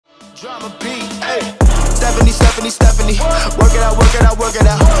Drama beat, hey. Stefany. Work it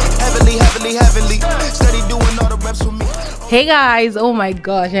out. Heavenly. Steady doing all the reps for me. Hey guys, oh my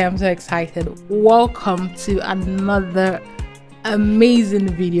gosh, I am so excited. Welcome to another amazing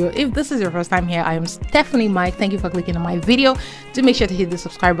video. If this is your first time here, I am Stefany Mike. Thank you for clicking on my video. Do make sure to hit the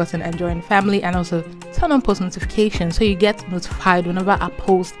subscribe button and join the family, and also turn on post notifications so you get notified whenever I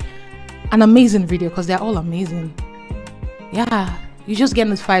post an amazing video, because they're all amazing. Yeah, you just get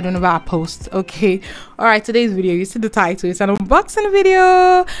notified whenever I post. Okay, all right, today's video, you see the title, it's an unboxing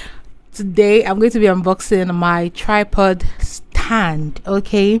video. Today I'm going to be unboxing my tripod stand.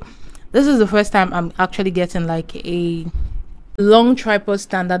 Okay, this is the first time I'm actually getting like a long tripod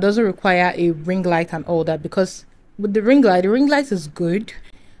stand that doesn't require a ring light and all that, because with the ring light is good,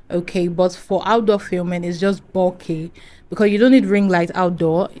 okay, but for outdoor filming it's just bulky, because you don't need ring light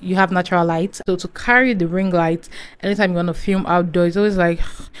outdoor, you have natural light. So to carry the ring light anytime you want to film outdoor, it's always like,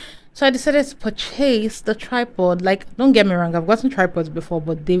 so I decided to purchase the tripod. Like, don't get me wrong, I've gotten tripods before,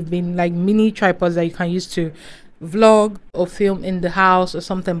 but they've been like mini tripods that you can use to vlog or film in the house or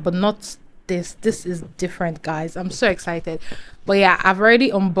something, but not this. This is different, guys. I'm so excited. But yeah, I've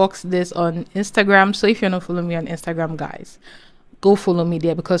already unboxed this on Instagram, so if you're not following me on Instagram, guys, go follow me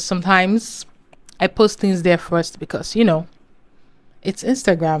there, because sometimes I post things there first, because you know it's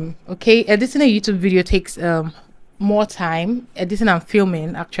Instagram. Okay, editing a YouTube video takes more time. Editing and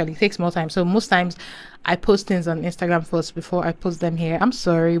filming actually takes more time, so most times I post things on Instagram first before I post them here. I'm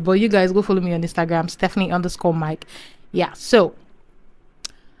sorry, but you guys go follow me on Instagram, Stefany_Mike. Yeah, so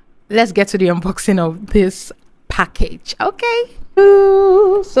let's get to the unboxing of this package. Okay,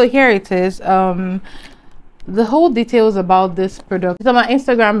 so here it is. The whole details about this product, it's on my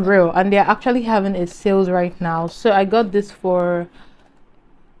Instagram reel, and they're actually having a sales right now. So I got this for,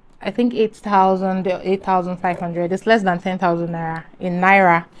 I think 8,000 or 8,500. It's less than 10,000 naira in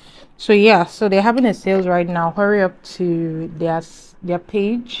naira. So yeah, so they're having a sales right now. Hurry up to their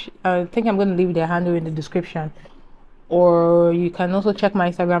page. I think I'm going to leave their handle in the description, or you can also check my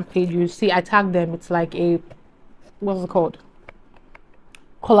Instagram page. You see I tagged them. It's like a, what's it called,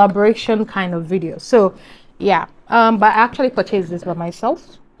 collaboration kind of video. So yeah, but I actually purchased this by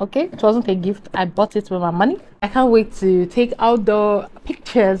myself. Okay, it wasn't a gift, I bought it with my money. I can't wait to take outdoor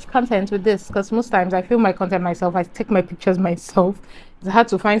pictures content with this, because most times I film my content myself, I take my pictures myself. It's hard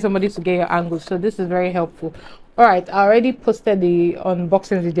to find somebody to get your angles, so this is very helpful. All right, I already posted the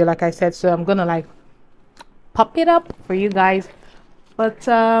unboxing video, like I said, so I'm gonna like pop it up for you guys. But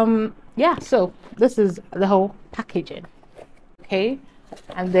yeah, so this is the whole packaging. Okay,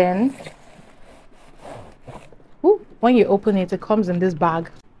 and then when you open it, it comes in this bag.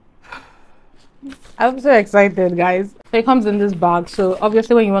 I'm so excited, guys. So it comes in this bag, so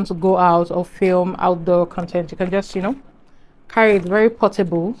obviously when you want to go out or film outdoor content, you can just, you know, carry it. Very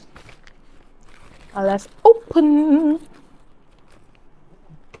portable. And let's open.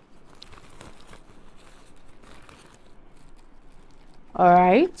 All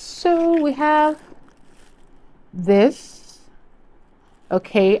right, so we have this.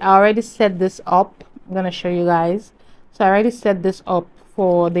 Okay, I already set this up. I'm gonna show you guys. So I already set this up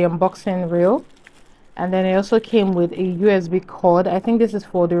for the unboxing reel, and then it also came with a USB cord. I think this is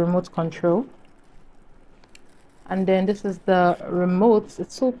for the remote control, and then this is the remote.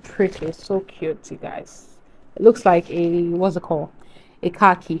 It's so pretty, it's so cute, you guys. It looks like a, what's it called, a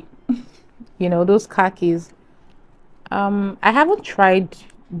car key. You know, those car keys. I haven't tried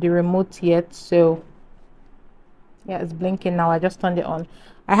the remote yet, so yeah, it's blinking now. I just turned it on.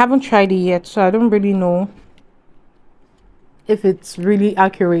 I haven't tried it yet, so I don't really know if it's really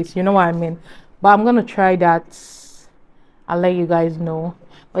accurate, you know what I mean. But I'm gonna try that. I'll let you guys know.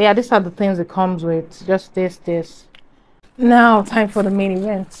 But yeah, these are the things it comes with. Just this. Now time for the main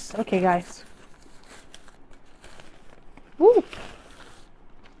event. Okay, guys. Woo.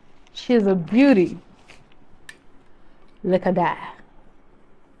 She's a beauty. Look at that,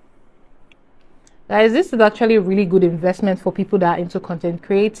 guys. This is actually a really good investment for people that are into content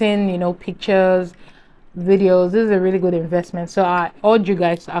creating, you know, pictures, videos. This is a really good investment, so I urge you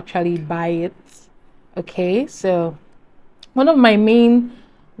guys to actually buy it. Okay, so one of my main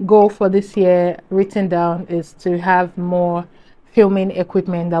goal for this year written down is to have more filming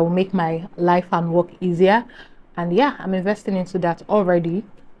equipment that will make my life and work easier, and yeah, I'm investing into that already.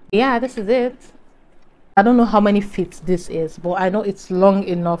 Yeah, this is it. I don't know how many feet this is, but I know it's long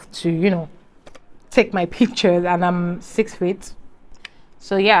enough to, you know, take my pictures, and I'm 6 feet.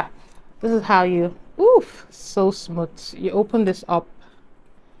 So yeah, this is how you, oof, so smooth. You open this up,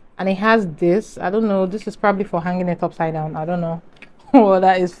 and it has this, I don't know, this is probably for hanging it upside down. I don't know what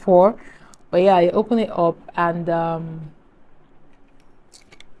that is for, but yeah, you open it up, and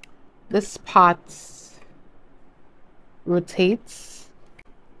this part rotates,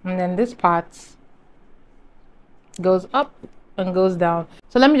 and then this part goes up and goes down.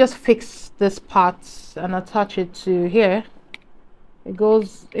 So let me just fix this part and attach it to here. It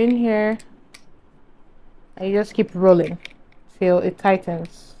goes in here and you just keep rolling till it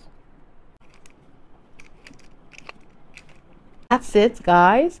tightens. That's it,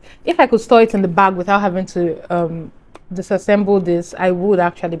 guys. If I could store it in the bag without having to disassemble this, I would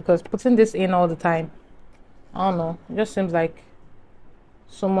actually, because putting this in all the time, I don't know, it just seems like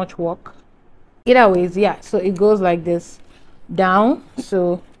so much work. Either ways, yeah, so it goes like this down.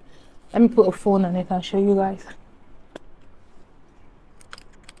 So let me put a phone on it and show you guys.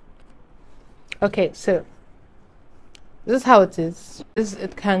 Okay, so this is how it is.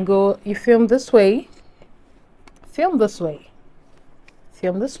 It can go, you film this way, film this way,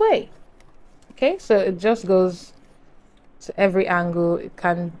 film this way. Okay, so it just goes to every angle. It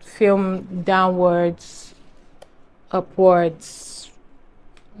can film downwards, upwards,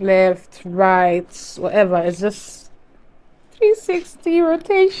 left, right, whatever. It's just 360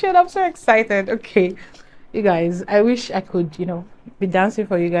 rotation. I'm so excited. Okay, you guys, I wish I could, you know, be dancing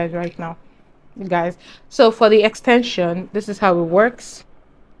for you guys right now, you guys. So for the extension, this is how it works.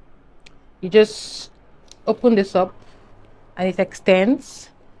 You just open this up and it extends.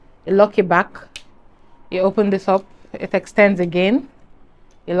 You lock it back. You open this up, it extends again.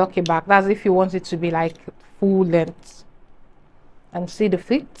 You lock it back. That's if you want it to be like full length. And see the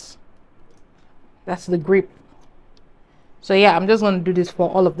feet? That's the grip. So yeah, I'm just going to do this for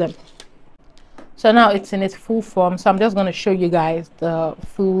all of them. So now it's in its full form. So I'm just going to show you guys the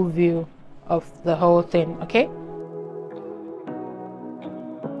full view of the whole thing, okay?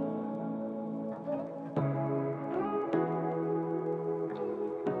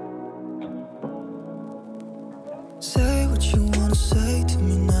 Say what you wanna say to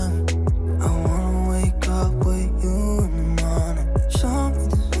me now. I wanna wake up with you in the morning. Show me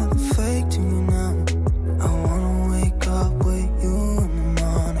there's nothing fake to me now. I wanna wake up with you in the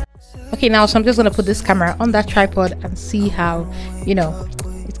morning. Okay, now so I'm just gonna put this camera on that tripod and see how, you know,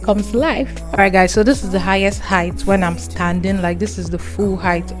 it comes to life. All right, guys, so this is the highest height when I'm standing. Like, this is the full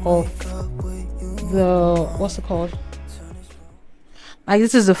height of the, what's it called? Like,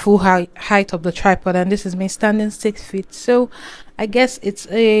 this is the full height of the tripod, and this is me standing 6 feet. So I guess it's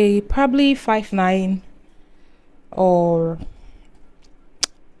a probably 5'9" or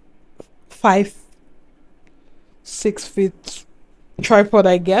 6 feet tripod,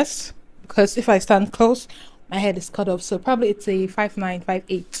 I guess, because if I stand close, my head is cut off. So probably it's a 5'9",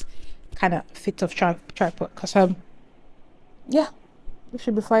 5'8" kind of fit of tripod, because yeah, it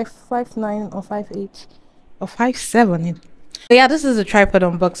should be 5'9" or 5'8" or 5'7". But yeah, this is a tripod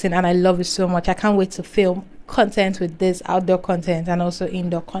unboxing and I love it so much. I can't wait to film content with this, outdoor content and also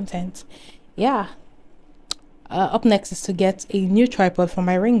indoor content. Yeah, up next is to get a new tripod for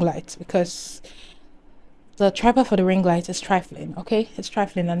my ring light, because the tripod for the ring light is trifling. Okay, it's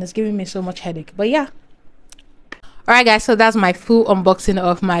trifling and it's giving me so much headache. But yeah, all right, guys, so that's my full unboxing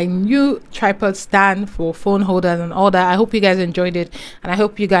of my new tripod stand for phone holders and all that. I hope you guys enjoyed it and I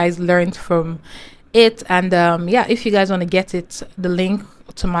hope you guys learned from it. And yeah, if you guys want to get it, the link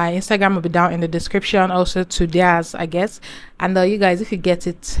to my Instagram will be down in the description, also to theirs, I guess. And you guys, if you get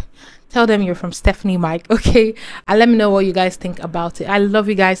it, tell them you're from Stefany Mike, okay? And let me know what you guys think about it. I love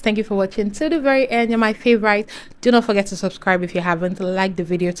you guys. Thank you for watching to the very end. You're my favorite. Do not forget to subscribe if you haven't, like the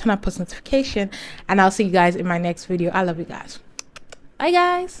video, turn on post notification, and I'll see you guys in my next video. I love you guys. Bye,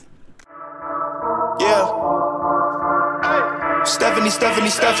 guys. Yeah. Stefany.